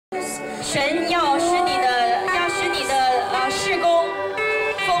神要使你的事工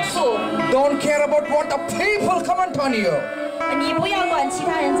丰富。 Don't care about what the people comment on you. 你不要管其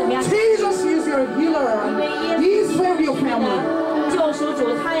他人怎么样。 Jesus is your healer. He saved your family. 救赎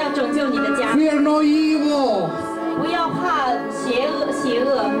主，他要拯救你的家。 Fear no evil. 不要怕邪恶。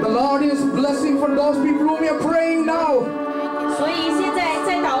 The Lord is blessing for those people whom you are praying now. 所以现在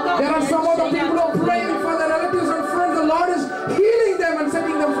在祷告的 There 人， are some of the people who are praying for their relatives and friends. The Lord is healing them and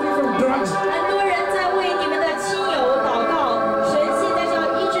setting them free from drugs. 很多人在为你们的亲友祷告，神现在就要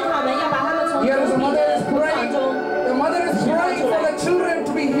医治他们，要把他们从 Here is a 毒品 mother 的 is 苦 praying. 恼中。 The mother is praying for the children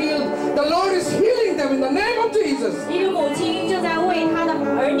to be healed. The Lord is healing them in the name of Jesus. 一个母亲正在为她的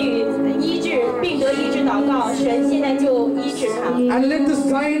儿女医治病得医治祷告，神现在就医治他。 And let this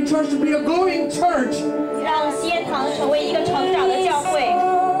Zion church be a growing church. 让西安堂成为一个成长的教会。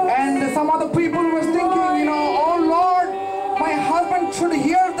 And some other people was thinking, oh Lord, my husband should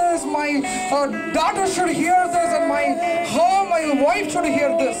hear this, my daughter should hear this, and my wife should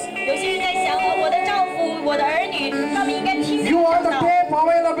hear this. 有些人在想，我的丈夫、我的儿女，他们应该听这个 You are the 教导。 tape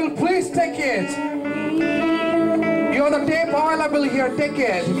available, please take it. You are the tape available here, take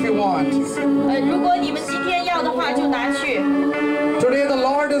it if you want. 如果你们今天要的话，就拿去。 Today the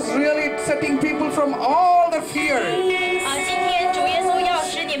Lord is really setting people from all the fear. 今天主耶稣要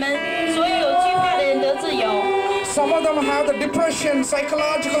使你们所有有惧怕的人得自由。 Some of them have the depression,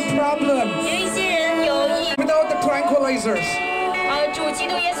 psychological problems. 有一些人有without the tranquilizers. 主基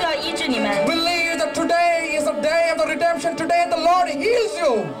督耶稣要医治你们。 Believe that today is the day of the redemption. Today the Lord heals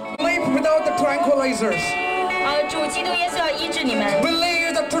you. Believe without the tranquilizers. 主基督耶稣要医治你们。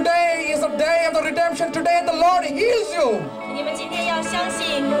 Believe that today is the day of the redemption. Today the Lord heals you. 你们今天要相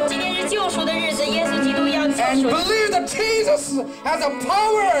信，今天是救赎的日子，耶稣基督要救 And 赎。 believe that Jesus has the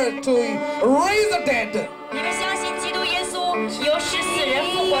power to raise the dead. 你们相信基督耶稣有使死人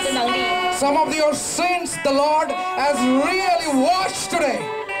复活的能力。 Some of your sins the Lord has really washed today.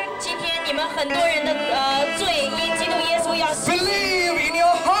 今天你们很多人的罪因基督耶稣要洗。 Believe in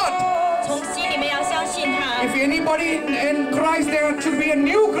your heart. 从心里面要相信他。 If anybody in Christ, there should be a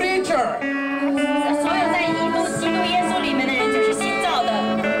new creature. 所有在基督耶稣里面的人就是新造的。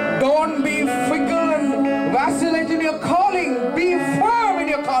 Don't be fickle and vacillate in your calling. Be firm in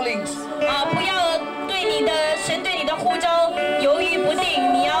your callings. 不要对你的神对你的呼召犹豫不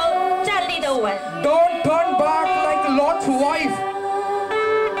定，你要站立的稳。 Don't turn back like Lot's wife.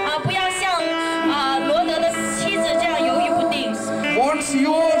 不要像罗德的妻子这样犹豫不定。 Once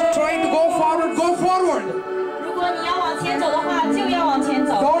you are trying to go forward, go forward. 如果你要往前走的话，就要往前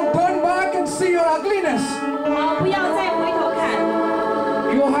走。 Don't turn back and see your ugliness. 不要再回头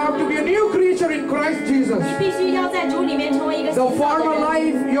看。 You have to be a new creature in Christ Jesus. 你必须要在主里面成为一个新 The 造的 former 人。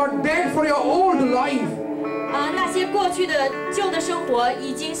 life, you're dead for your old life. 那些过去的旧的生活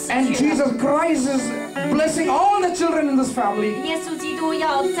已经死 And 去了。 Jesus Christ is blessing all the children in this family. 耶稣基督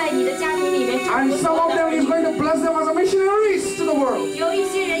要在你的家庭里面祝 And 福 some 所 of 有的 them 儿 is 女。 going to bless them as a missionaries to the world. 有一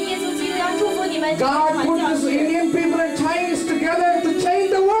些人，耶稣基督要祝福你们， God 传 put 教 this 士。 Indian people and Chinese together to change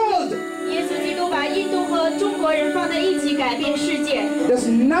the world. 耶稣基督把印度和中国人放在一起，改变世界。 There's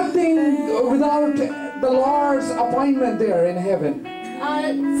nothing without the Lord's appointment there in heaven.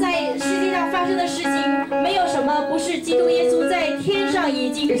 在世界上发生的事情，没有什么不是基督耶稣在天上已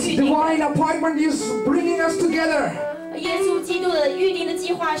经 Its 预定的。 divine appointment is bringing us together. 耶稣基督的预定的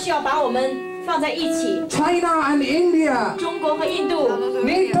计划是要把我们放在一起。 China and India 中国和印度，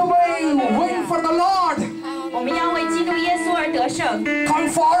 need to win for the Lord. 我们要为基督耶稣而得胜。 Come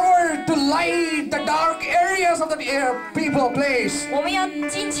forward to light the dark areas of the people place. 我们要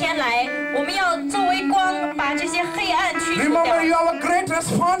金钱来，我们要作为光，把这些黑暗驱除 Remember, you 掉。 have a great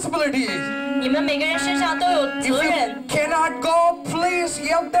responsibility. 你们每个人身上都有 If 责 you 任。 cannot go, please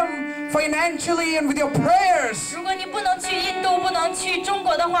help them financially and with your prayers. 如果你不能去印度，不能去中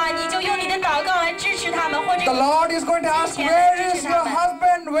国的话，你就用你的祷告来支持他们，或者 The Lord is going to ask, where is your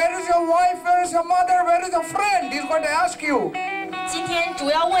husband? Where is your wife? Where is your mother? Where is your friend? He's going to ask you. 今天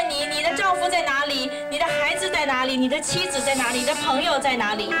主要问你，你的丈夫在哪里？你的孩子在哪里？你的妻子在哪里？你的朋友在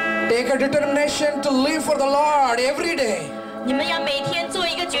哪里？ Take a determination to live for the Lord every day. 你们要每天做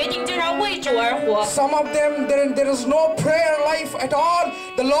一个决定，就是要为主而活。 Some of them, there is no prayer life at all.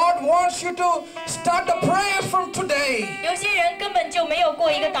 The Lord wants you to start the prayer from today. 有些人根本就没有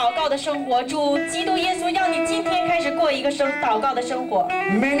过一个祷告的生活。主基督耶稣要你今天开始过一个祷告的生活。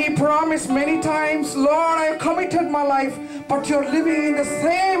 Many promise many times, Lord, I have committed my life, but you're living in the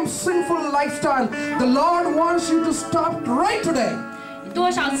same sinful lifestyle. The Lord wants you to stop right today. 多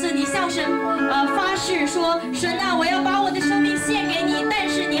少次你向神发誓说，神啊，我要把我的生命献给你，但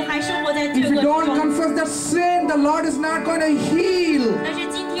是你还生活在罪 If you 恶之 don't 中。 confess that sin, the Lord is not going to heal. 但是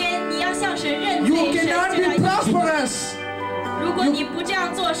今天你要向 be prosperous. 如果你不这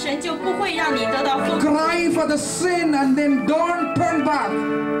样做，神就不会让你得到丰足。 Cry for the sin and then don't turn back.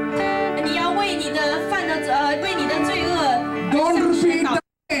 你要为你的为你的罪恶 Don't 向神 repeat 祷 the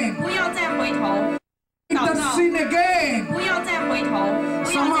sin. 不要再回头， The sin again. 不要再回头，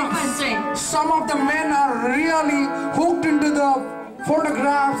不要再犯罪。 Some of the men are really hooked into the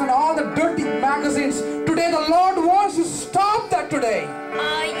photographs and all the dirty magazines. Today the Lord wants to stop that today.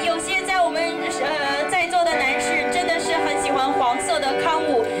 有些在我们在座的男士真的是很喜欢黄色的刊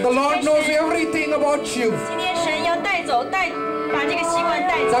物。 The Lord knows everything about you. 今天神要把这个习惯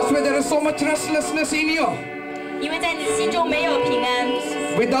带走。 That's why there is so much restlessness in you. 因为在你的心中没有平安。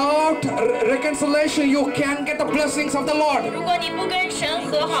 Without reconciliation, you can't get the blessings of the Lord. 如果你不跟神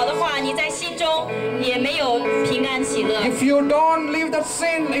和好的话，你在心中也没有平安喜乐。 If you don't leave that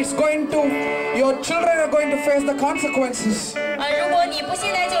sin, your children are going to face the consequences. 如果你不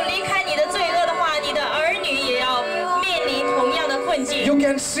现在就离开你的罪恶的话，你的儿女也要面临同样的困境。 You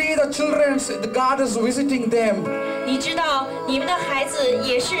can see the children, God is visiting them. 你知道你们的孩子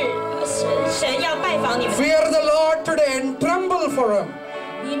也是神要拜访你们。 Fear the Lord today and tremble for Him.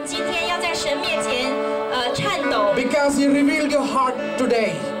 你今天要在神面前颤抖， Because He revealed your heart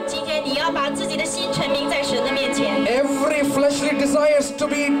today. 今天你要把自己的心陈明在神的面前。 Every fleshly desires to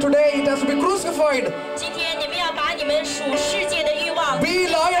be today, it has to be crucified. 今天你们要把你们属世界的欲望 Be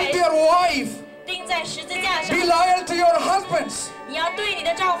loyal to your wife. 钉在十字架上。 Be loyal to your husbands. 你要对你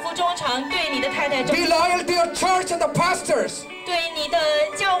的丈夫忠诚，对你的太太忠 Be 诚， loyal to your church and the pastors. 对你的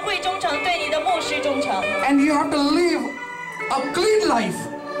教会忠诚，对你的牧师忠诚。 And you have to live a clean life.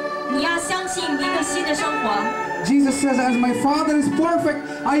 你要相信一个新的生活。 Jesus says, as my Father is perfect,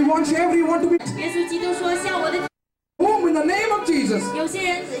 I want everyone to be 耶稣基督说，像我的 home in the name of Jesus. 有些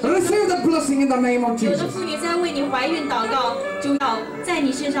人， Receive the blessing in the name of 有的 Jesus. 妇女在为你怀孕祷告，就要在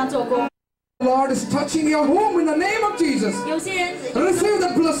你身上做工。 The Lord is touching your home in the name of Jesus. 有些人， Receive the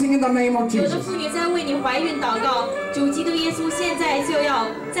blessing in the name of 有的 Jesus. 妇女在为你怀孕祷告，主基督耶稣现在就要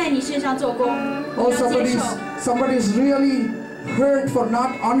在你身上做工。 Oh, 要接受。 somebody's really hurt for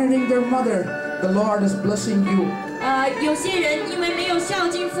not honoring their mother. The Lord is blessing you. 有些人因为没有孝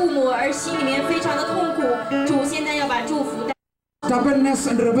敬父母而心里面非常的痛苦，主现在要把祝福带。 Stubbornness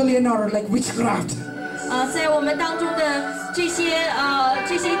and rebellion are like witchcraft. 在我们当中的这些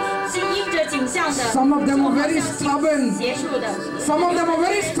印着景象的， Some of them 就 are 好 very 像 stubborn. 结束的。 Some of them are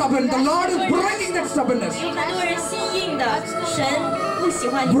very stubborn. The Lord is breaking that stubbornness. 有很多人心硬的，神不喜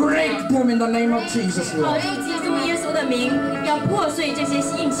欢你。 Break them in the name of Jesus, 靠 Lord. 主基督耶稣的名，要破碎这些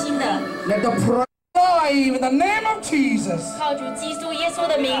硬心的。 Let the pride live in the name of Jesus. 靠主基督耶稣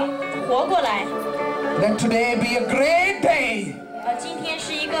的名活过来。 Let today be a great day. 今天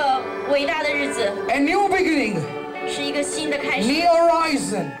是一个伟大的日子， A new beginning. 是一个新的开始， New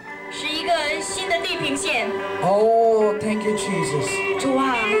horizon. 是一个新的地平线。 Oh, thank you, Jesus. 主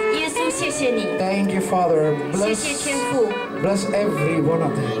啊，耶稣，谢谢你， Thank you, Father. 谢谢天父， Bless every one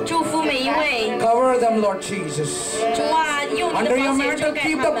of them. 祝福每一位。 Cover them, Lord Jesus. 主啊，用你 Under 的 your 宝血遮 mantle, 盖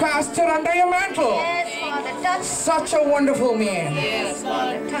keep 他 the 们。 pastor under your mantle. Such a wonderful man.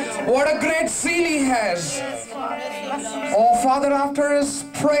 What a great zeal he has. Oh, Father, after his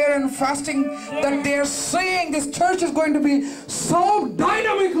prayer and fasting, that they are saying this church is going to be so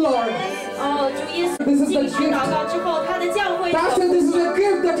dynamic, Lord. 主耶稣 This is the 进食祷告之后，他的教会。 Pastor, this is a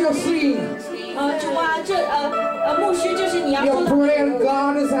gift that you're seeing. 主啊，牧师，这是你要 Your 做的。 prayer,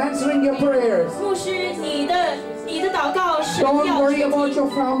 God is answering your prayers. 牧师，你的祷告是 Don't 要 worry 接 about 近。 your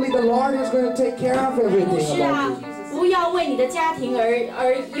family. The Lord is going to take care of 牧 everything 师啊 about you.，不要为你的家庭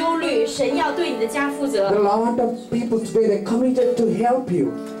而忧虑，神要对你的家负 There are 责。 a lot of people today, they're committed to help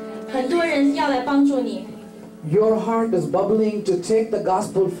you. 很多人要来帮助你。 Your heart is bubbling to take the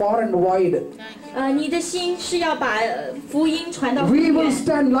gospel far and wide. 你的心是要把福音传到 We 远 will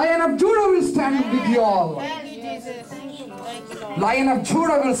stand. Lion of Judah will stand with you all. Lion of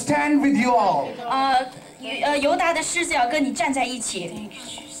Judah will stand with you all. 犹大的狮子要跟你站在一起。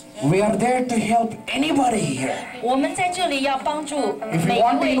 We are there to help anybody here. 我们在这里要帮助 If 每 you 一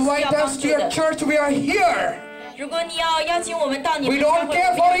want to 位需 invite 要帮 us to 助 your 的。 church, we are here. 如果你要邀请我们到你 We 们教 don't 会，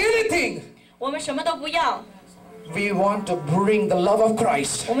 care for anything. 我们什么都不要， We want to bring the love of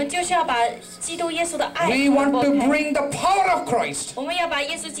Christ. 我们就是要把基督耶稣的爱 We 传 want 播 to 开。 bring the power of Christ. 我们要把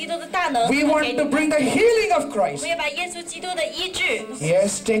耶稣基督的大能 We 分给 want 你 to 们， bring the healing of 我 Christ. 们要把耶稣基督的医治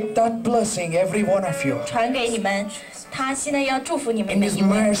Yes, take that blessing, every one of you. 传给你们。他现在要祝福你们 In 每 His 一位。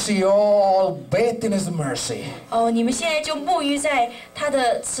 mercy, all bathe in His mercy. 你们现在就沐浴在他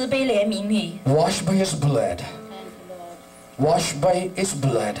的慈悲怜悯里， Washed by His blood. Washed by His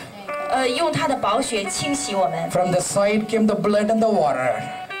blood. 用他的宝血清洗我们。 From the side came the blood and the water.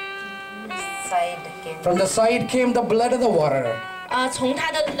 From the side came the blood of the water. 从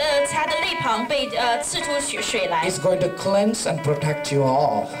他的肋旁被刺出水来。 He's going to cleanse and protect you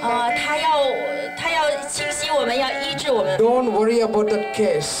all. 他要清洗我们，要医治我们。 Don't worry about that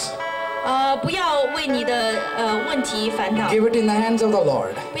case. 不要为你的问题烦恼。 Give it in the hands of the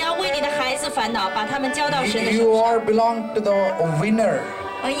Lord. 不要为你的孩子烦恼，把他们交到神的手 You 上。 are belong to the winner.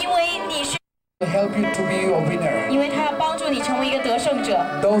 因为你是， To help you to be a winner. 因为他要帮助你成为一个得胜者。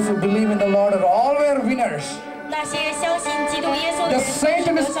 Those who believe in the Lord are all were winners. 那些相信基督耶稣的 The 人都是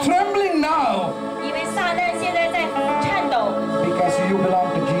Satan 得 is 胜者。 trembling now 因为撒旦现在在颤抖， because you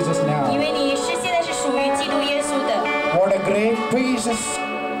belong to Jesus 因 now. 为你现在是属于基督耶稣的。 What a great peace is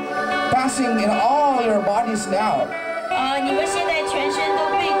passing in all your bodies now. 你们现在全身都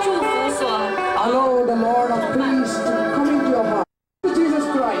被祝福所 Allow the Lord of peace to come into your heart. Jesus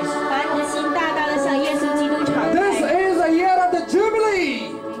Christ. 把你的心大大的向耶稣基督敞开。 This is a year of the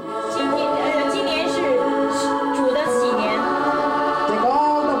Jubilee. 今年是主的喜年， Take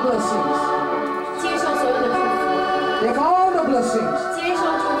all the blessings. 接受所有的祝福， Take all the blessings. 接受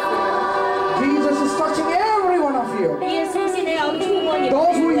祝福。 Jesus is touching every one of you. 耶稣现在要触摸你们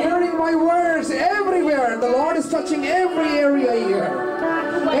Those 每 who 一 are 位。 hearing my words everywhere, the Lord is touching every area here.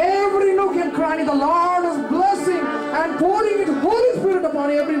 Every nook and cranny, the Lord is blessing and pouring His Holy Spirit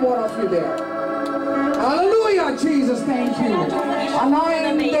upon every one of you there. Hallelujah, Jesus, thank you.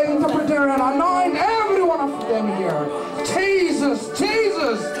 Anoint the interpreter and anoint every one of them here. Jesus,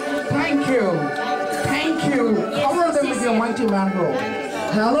 Jesus, thank you. Thank you. Cover them with your mighty mantle.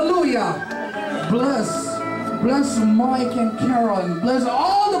 Hallelujah. Bless Mike and Carol and bless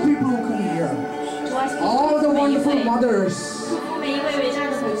all the people who come here. All the wonderful mothers. 祝福每一位伟大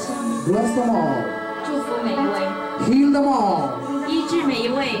的母亲， Bless them all. 祝福每一位， Heal them all. 医治每一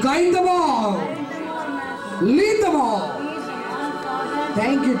位， Guide them all. Lead them all.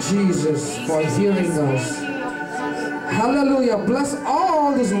 Thank you, Jesus, for hearing us. Hallelujah. Bless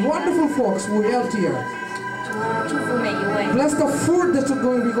all these wonderful folks who helped here. 祝福每一位。 Bless the food that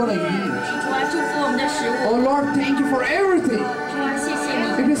we're going to eat. 主啊，祝福我们的食物。 Oh Lord, thank you for everything. 主啊，谢谢你，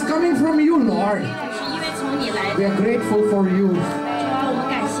 It is coming from you, Lord. 是因为从你来 We 的。 are grateful for you. 主啊，我们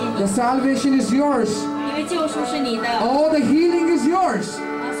感谢 The 你， salvation is yours. 因为救赎是你的， All the healing is yours.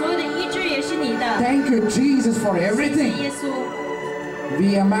 所有的医治也是你的。 Thank you, Jesus, for 谢谢 everything. 耶稣，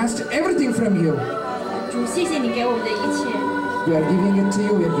 We amassed everything from you. 主，谢谢你给我们的一切。 We are giving it to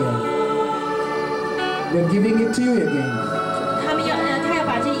you again. We are giving it to you again. 他要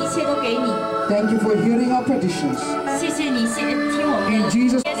把这一切都给你。 Thank you for hearing our petitions. 谢谢你先听我们 In 的。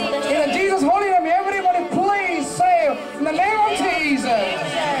 Jesus, 耶稣的 in Jesus' holy name, everybody please say, in the name of Jesus.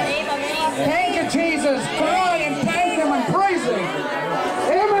 Thank you, Jesus. Cry and thank Him and praise Him.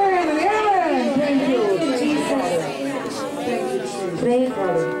 Amen and amen. Thank you. Thank you, Father. Thank you, Jesus.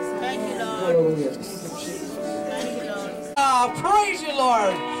 Father. Hallelujah. Praise you,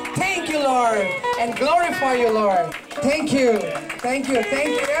 Lord. Thank you, Lord. And glorify you, Lord. Thank you. Thank you. Thank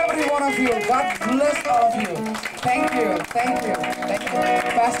you, every one of you. God bless all of you. Thank you. Thank you. Thank you.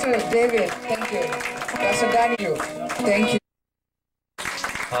 Pastor David, thank you. Pastor Daniel, thank you.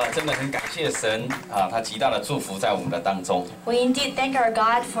 真的很感谢神他极大的祝福在我们的当中 We indeed thank our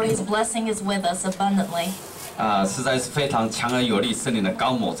God for His blessing is with us abundantly. 实在是非常强而有力圣灵的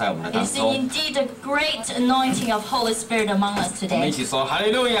高抹在我们的当 It's 中。 indeed a great anointing of Holy Spirit among us 我们 today. 一起说哈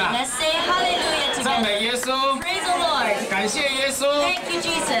利路亚， Let's say hallelujah 赞 together. 美耶稣， Praise the Lord. 感谢耶稣。 Thank you,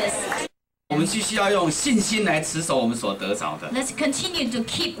 Jesus. 我们继续要用信心来持守我们所得着的。 Let's continue to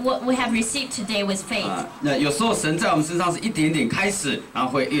keep what we have received today with faith. 那有时候神在我们身上是一点点开始，然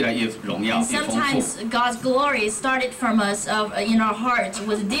后会越来越荣耀、 And 越丰富。 sometimes God's glory started from us in our hearts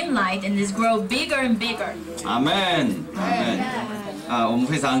with dim light and this grow bigger and bigger. 阿门，阿门。我们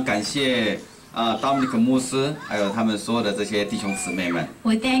非常感谢Dominic 牧师，还有他们所有的这些弟兄姊妹们。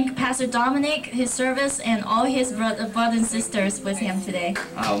 We thank Pastor Dominic, his service, and all his brothers and sisters with him today.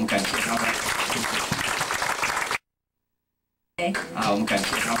 我们感谢他们。我们感谢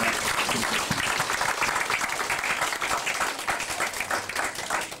他们。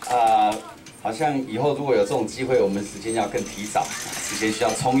好像以后如果有这种机会，我们时间要更提早，时间需要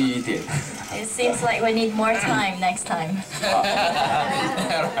充裕一点。 It seems like we need more time next time.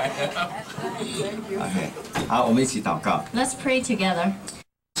 OK， 好，我们一起祷告。 Let's pray together.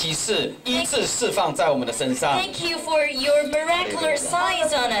 启示医治释放在我们的身上， Thank you for your miraculous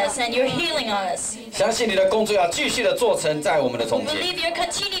signs on us and your healing on us. 相信你的工作要继续的做成在我们的 We 中间。 believe you'll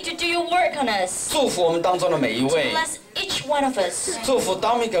continue to do your work on us. 祝福我们当中的每一位， Bless each one of us. 祝福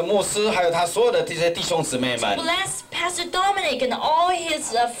Dominic 牧师还有他所有的这些弟兄姊妹们， Bless Pastor Dominic and all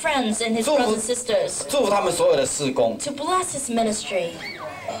his friends and his brothers and sisters. 祝福他们所有的事工。 To bless his ministry.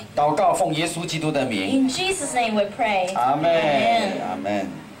 祷告奉耶稣基督的名。 In Jesus' name we pray. 阿门，阿门。